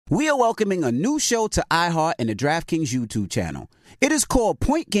We are welcoming a new show to iHeart and the DraftKings YouTube channel. It is called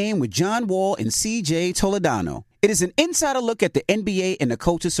Point Game with John Wall and CJ Toledano. It is an insider look at the NBA and the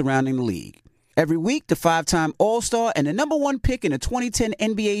coaches surrounding the league. Every week, the five-time All-Star and the number one pick in the 2010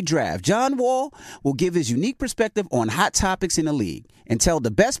 NBA Draft, John Wall, will give his unique perspective on hot topics in the league and tell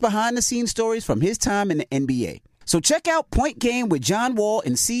the best behind-the-scenes stories from his time in the NBA. So check out Point Game with John Wall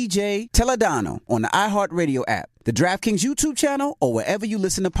and CJ Toledano on the iHeartRadio app, the DraftKings YouTube channel, or wherever you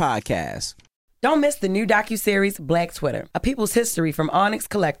listen to podcasts. Don't miss the new docuseries Black Twitter, A People's History from Onyx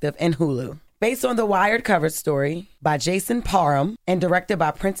Collective and Hulu. Based on the Wired cover story by Jason Parham and directed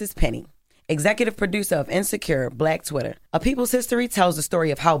by Princess Penny. Executive producer of Insecure, Black Twitter. A People's History tells the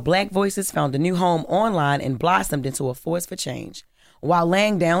story of how Black voices found a new home online and blossomed into a force for change, while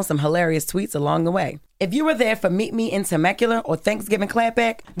laying down some hilarious tweets along the way. If you were there for Meet Me in Temecula or Thanksgiving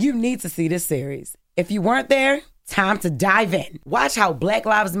Clapback, you need to see this series. If you weren't there, time to dive in. Watch how Black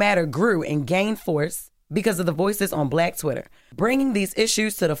Lives Matter grew and gained force because of the voices on Black Twitter, bringing these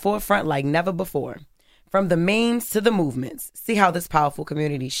issues to the forefront like never before. From the memes to the movements, see how this powerful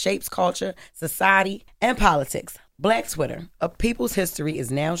community shapes culture, society, and politics. Black Twitter, A People's History, is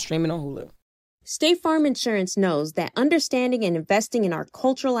now streaming on Hulu. State Farm Insurance knows that understanding and investing in our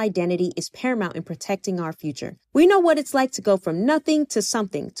cultural identity is paramount in protecting our future. We know what it's like to go from nothing to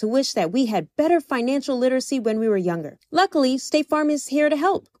something, to wish that we had better financial literacy when we were younger. Luckily, State Farm is here to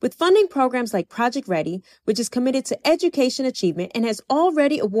help with funding programs like Project Ready, which is committed to education achievement and has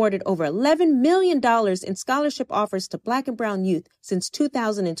already awarded over $11 million in scholarship offers to Black and Brown youth since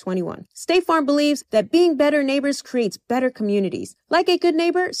 2021. State Farm believes that being better neighbors creates better communities. Like a good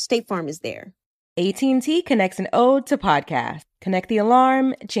neighbor, State Farm is there. AT&T connects an ode to podcast. Connect the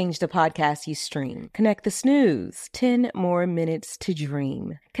alarm, change the podcast you stream. Connect the snooze, 10 more minutes to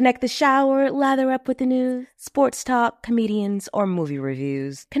dream. Connect the shower, lather up with the news, sports talk, comedians, or movie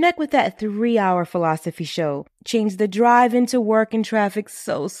reviews. Connect with that 3-hour philosophy show. Change the drive into work and traffic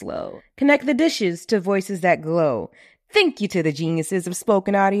so slow. Connect the dishes to voices that glow. Thank you to the geniuses of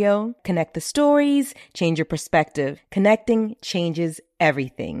spoken audio. Connect the stories, change your perspective. Connecting changes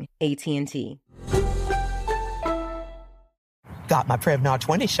everything. AT&T. Got my Prevnar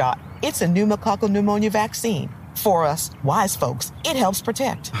 20 shot. It's a pneumococcal pneumonia vaccine. For us, wise folks, it helps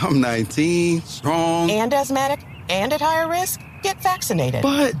protect. I'm 19, strong. And asthmatic, and at higher risk. Get vaccinated.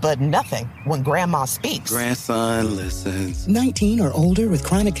 But nothing when grandma speaks. Grandson listens. 19 or older with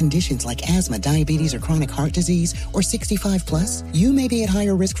chronic conditions like asthma, diabetes, or chronic heart disease, or 65 plus, you may be at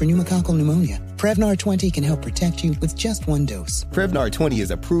higher risk for pneumococcal pneumonia. Prevnar 20 can help protect you with just one dose. Prevnar 20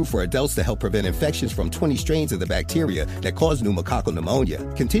 is approved for adults to help prevent infections from 20 strains of the bacteria that cause pneumococcal pneumonia.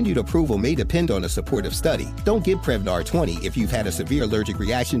 Continued approval may depend on a supportive study. Don't get Prevnar 20 if you've had a severe allergic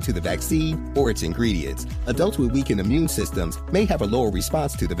reaction to the vaccine or its ingredients. Adults with weakened immune systems may have a lower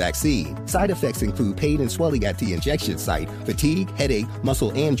response to the vaccine. Side effects include pain and swelling at the injection site, fatigue, headache,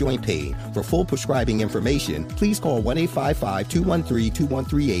 muscle, and joint pain. For full prescribing information, please call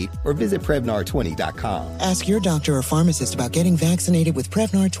 1-855-213-2138 or visit Prevnar20.com. Ask your doctor or pharmacist about getting vaccinated with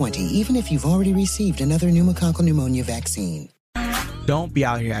Prevnar 20, even if you've already received another pneumococcal pneumonia vaccine. Don't be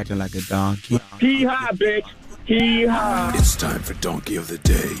out here acting like a donkey. Hee-haw, bitch. Hee-haw. It's time for Donkey of the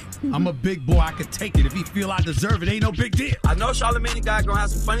Day. I'm a big boy. I can take it. If he feel I deserve it, ain't no big deal. I know Charlamagne the guy gonna have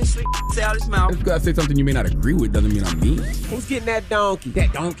some funny shit say out his mouth. If you gotta say something you may not agree with, doesn't mean I'm mean. Who's getting that donkey?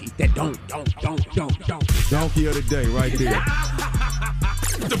 That donkey. That don't. Donkey of the day right there.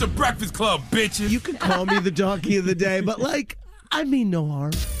 The Breakfast Club, bitches. You can call me the Donkey of the Day, but I mean no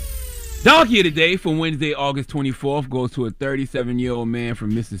harm. Donkey of the Day for Wednesday, August 24th goes to a 37-year-old man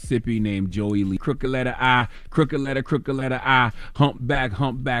from Mississippi named Joey Lee. Crooked letter I, crooked letter I,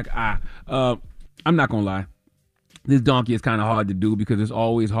 humpback I. I'm not going to lie. This donkey is kind of hard to do because it's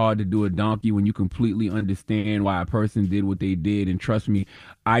always hard to do a donkey when you completely understand why a person did what they did. And trust me,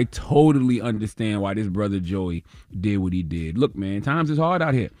 I totally understand why this brother Joey did what he did. Look, man, times is hard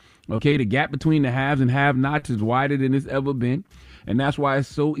out here. Okay, the gap between the haves and have-nots is wider than it's ever been. And that's why it's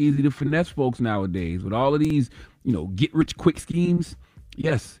so easy to finesse folks nowadays with all of these, get-rich-quick schemes.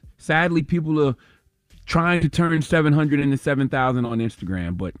 Yes, sadly, people are trying to turn 700 into 7,000 on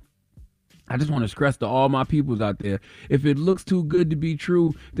Instagram. But I just want to stress to all my peoples out there, if it looks too good to be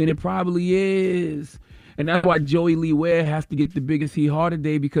true, then it probably is. And that's why Joey Lee Ware has to get the biggest hee-haw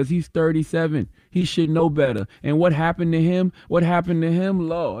today, because he's 37. He should know better. And what happened to him?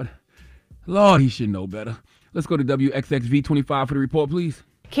 Lord, he should know better. Let's go to WXXV25 for the report, please.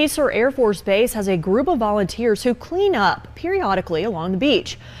 Keesler Air Force Base has a group of volunteers who clean up periodically along the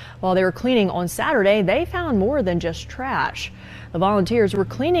beach. While they were cleaning on Saturday, they found more than just trash. The volunteers were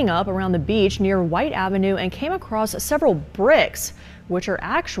cleaning up around the beach near White Avenue and came across several bricks. which are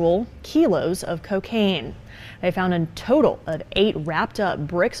actual kilos of cocaine. They found a total of 8 wrapped up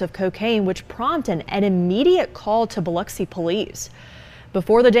bricks of cocaine, which prompted an immediate call to Biloxi police.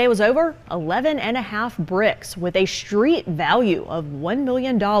 Before the day was over, 11.5 bricks with a street value of $1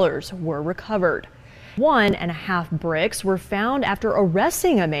 million were recovered. 1.5 bricks were found after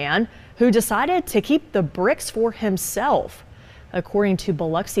arresting a man who decided to keep the bricks for himself. According to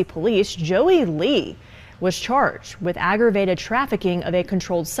Biloxi police, Joey Lee was charged with aggravated trafficking of a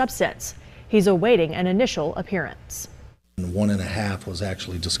controlled substance. He's awaiting an initial appearance. 1.5 was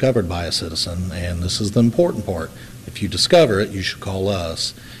actually discovered by a citizen, and this is the important part. If you discover it, you should call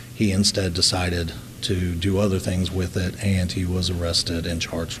us. He instead decided to do other things with it, and he was arrested and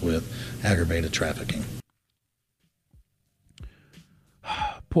charged with aggravated trafficking.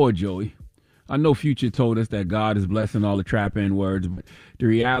 Poor Joey. I know Future told us that God is blessing all the trap N words, but the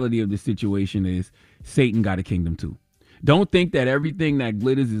reality of the situation is Satan got a kingdom too. Don't think that everything that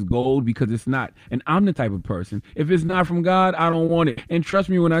glitters is gold, because it's not. And I'm the type of person, if it's not from God, I don't want it. And trust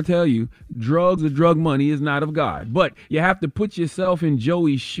me when I tell you, drugs or drug money is not of God. But you have to put yourself in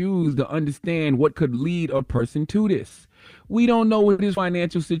Joey's shoes to understand what could lead a person to this. We don't know what his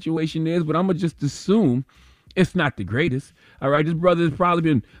financial situation is, but I'm going to just assume it's not the greatest. All right, this brother has probably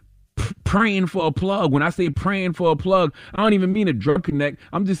been praying for a plug. When I say praying for a plug, I don't even mean a drug connect.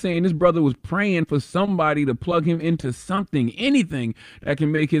 I'm just saying this brother was praying for somebody to plug him into something, anything that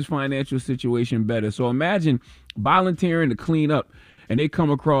can make his financial situation better. So imagine volunteering to clean up and they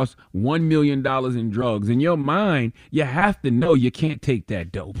come across $1 million in drugs. In your mind, you have to know you can't take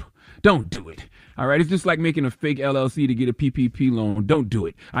that dope. Don't do it. All right, it's just like making a fake LLC to get a PPP loan. Don't do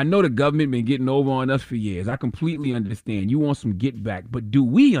it. I know the government been getting over on us for years. I completely understand. You want some get back, but do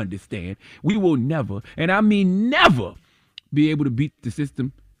we understand? We will never, and I mean never, be able to beat the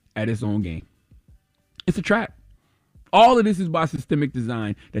system at its own game. It's a trap. All of this is by systemic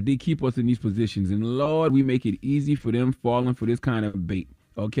design, that they keep us in these positions. And Lord, we make it easy for them falling for this kind of bait.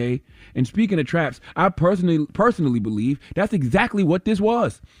 Okay. And speaking of traps, I personally believe that's exactly what this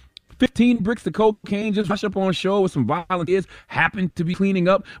was. 15 bricks of cocaine just rush up on shore with some volunteers happened to be cleaning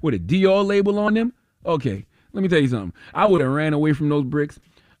up with a Dior label on them. Okay, let me tell you something. I would have ran away from those bricks.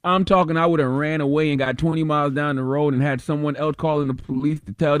 I'm talking, I would have ran away and got 20 miles down the road and had someone else calling the police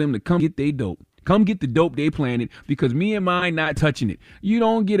to tell them to come get their dope. Come get the dope they planted, because me and mine not touching it. You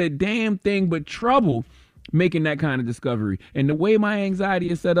don't get a damn thing but trouble making that kind of discovery. And the way my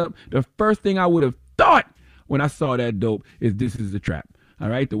anxiety is set up, the first thing I would have thought when I saw that dope is this is a trap. All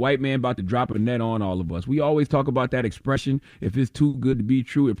right, the white man about to drop a net on all of us. We always talk about that expression. If it's too good to be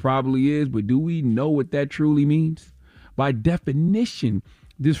true, it probably is. But do we know what that truly means? By definition,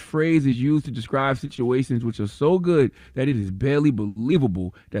 this phrase is used to describe situations which are so good that it is barely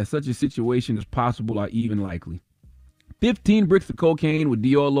believable that such a situation is possible or even likely. 15 bricks of cocaine with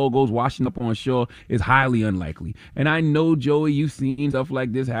Dior logos washing up on shore is highly unlikely. And I know, Joey, you've seen stuff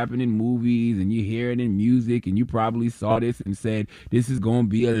like this happen in movies and you hear it in music, and you probably saw this and said, this is going to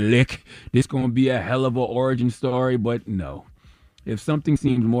be a lick. This is going to be a hell of an origin story. But no, if something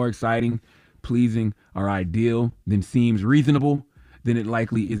seems more exciting, pleasing, or ideal than seems reasonable, then it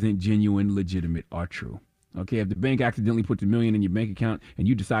likely isn't genuine, legitimate, or true. Okay, if the bank accidentally puts $1 million in your bank account and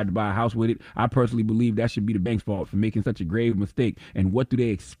you decide to buy a house with it, I personally believe that should be the bank's fault for making such a grave mistake. And what do they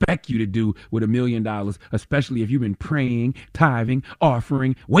expect you to do with $1 million, especially if you've been praying, tithing,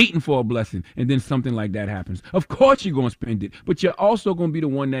 offering, waiting for a blessing, and then something like that happens? Of course you're going to spend it, but you're also going to be the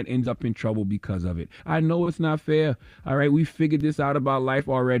one that ends up in trouble because of it. I know it's not fair. All right, we figured this out about life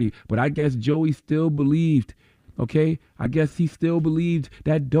already, but I guess Joey still believed. Okay, I guess he still believed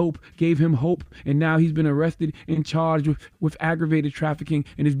that dope gave him hope, and now he's been arrested and charged with aggravated trafficking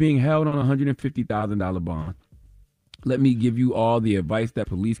and is being held on a $150,000 bond. Let me give you all the advice that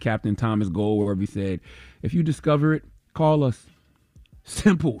Police Captain Thomas Goldworthy said. If you discover it, call us.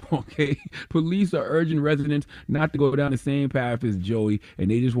 Simple, okay? Police are urging residents not to go down the same path as Joey, and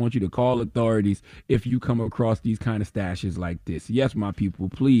they just want you to call authorities if you come across these kind of stashes like this. Yes, my people,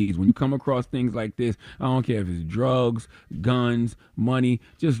 please, when you come across things like this, I don't care if it's drugs, guns, money,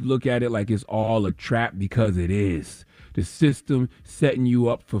 just look at it like it's all a trap, because it is. The system setting you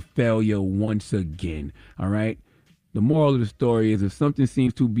up for failure once again, all right? The moral of the story is if something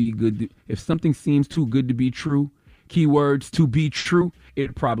seems too good to be true, keywords to be true,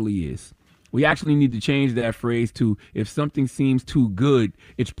 it probably is. We actually need to change that phrase to if something seems too good,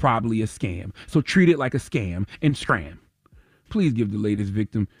 it's probably a scam. So treat it like a scam and scram. Please give the latest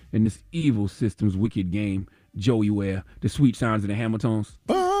victim in this evil system's wicked game, Joey Ware, the sweet sounds of the Hamiltons.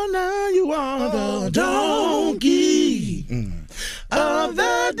 Oh, now you are the donkey of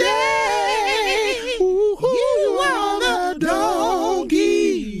the day. Ooh, you are the donkey.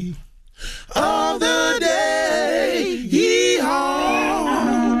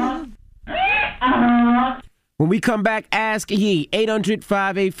 When we come back, Ask Ye,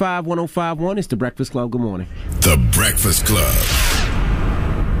 800-585-1051. It's The Breakfast Club. Good morning. The Breakfast Club.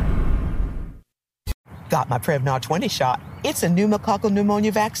 Got my Prevnar 20 shot. It's a pneumococcal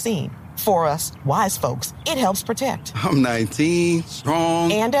pneumonia vaccine. For us, wise folks, it helps protect. I'm 19,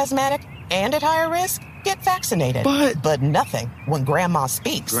 strong. And asthmatic, and at higher risk. Get vaccinated. But nothing when grandma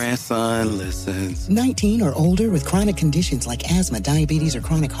speaks. Grandson listens. 19 or older with chronic conditions like asthma, diabetes, or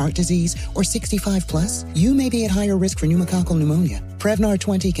chronic heart disease, or 65 plus, you may be at higher risk for pneumococcal pneumonia. Prevnar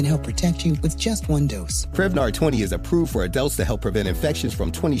 20 can help protect you with just one dose. Prevnar 20 is approved for adults to help prevent infections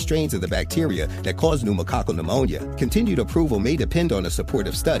from 20 strains of the bacteria that cause pneumococcal pneumonia. Continued approval may depend on a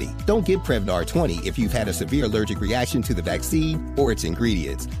supportive study. Don't give Prevnar 20 if you've had a severe allergic reaction to the vaccine or its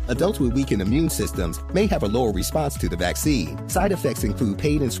ingredients. Adults with weakened immune systems may have a lower response to the vaccine. Side effects include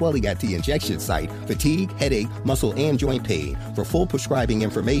pain and swelling at the injection site, fatigue, headache, muscle, and joint pain. For full prescribing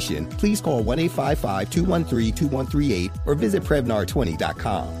information, please call 1-855-213-2138 or visit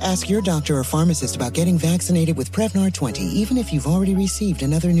Prevnar20.com. Ask your doctor or pharmacist about getting vaccinated with Prevnar 20, even if you've already received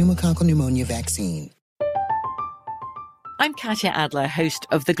another pneumococcal pneumonia vaccine. I'm Katya Adler, host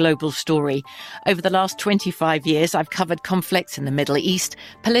of The Global Story. Over the last 25 years, I've covered conflicts in the Middle East,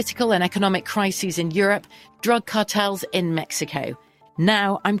 political and economic crises in Europe, drug cartels in Mexico.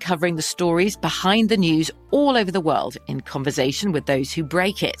 Now I'm covering the stories behind the news all over the world in conversation with those who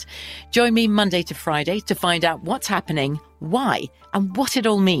break it. Join me Monday to Friday to find out what's happening, why, and what it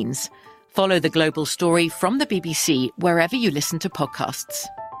all means. Follow The Global Story from the BBC wherever you listen to podcasts.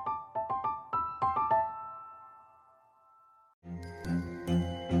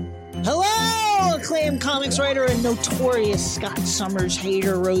 Hello, acclaimed comics writer and notorious Scott Summers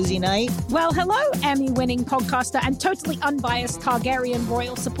hater, Rosie Knight. Well, hello, Emmy-winning podcaster and totally unbiased Targaryen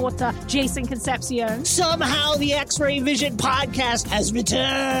royal supporter, Jason Concepcion. Somehow the X-Ray Vision podcast has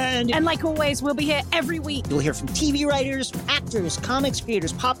returned. And like always, we'll be here every week. You'll hear from TV writers, actors, comics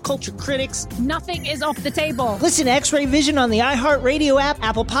creators, pop culture critics. Nothing is off the table. Listen to X-Ray Vision on the iHeartRadio app,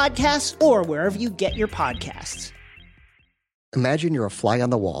 Apple Podcasts, or wherever you get your podcasts. Imagine you're a fly on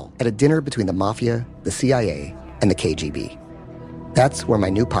the wall at a dinner between the Mafia, the CIA, and the KGB. That's where my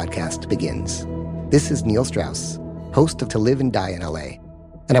new podcast begins. This is Neil Strauss, host of To Live and Die in LA,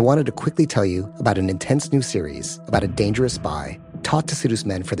 and I wanted to quickly tell you about an intense new series about a dangerous spy taught to seduce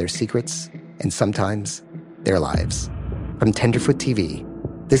men for their secrets and sometimes their lives. From Tenderfoot TV,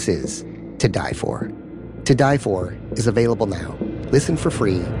 this is To Die For. To Die For is available now. Listen for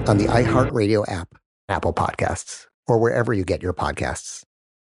free on the iHeartRadio app, Apple Podcasts, or wherever you get your podcasts.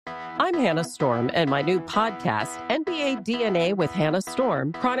 I'm Hannah Storm, and my new podcast, NBA DNA with Hannah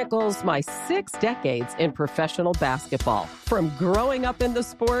Storm, chronicles my 6 decades in professional basketball. From growing up in the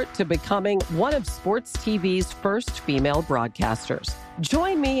sport to becoming one of sports TV's first female broadcasters.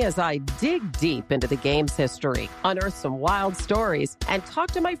 Join me as I dig deep into the game's history, unearth some wild stories, and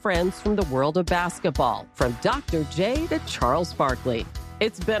talk to my friends from the world of basketball, from Dr. J to Charles Barkley.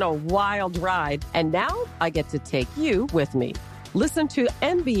 It's been a wild ride, and now I get to take you with me. Listen to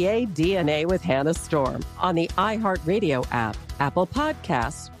NBA DNA with Hannah Storm on the iHeartRadio app, Apple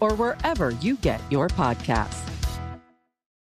Podcasts, or wherever you get your podcasts.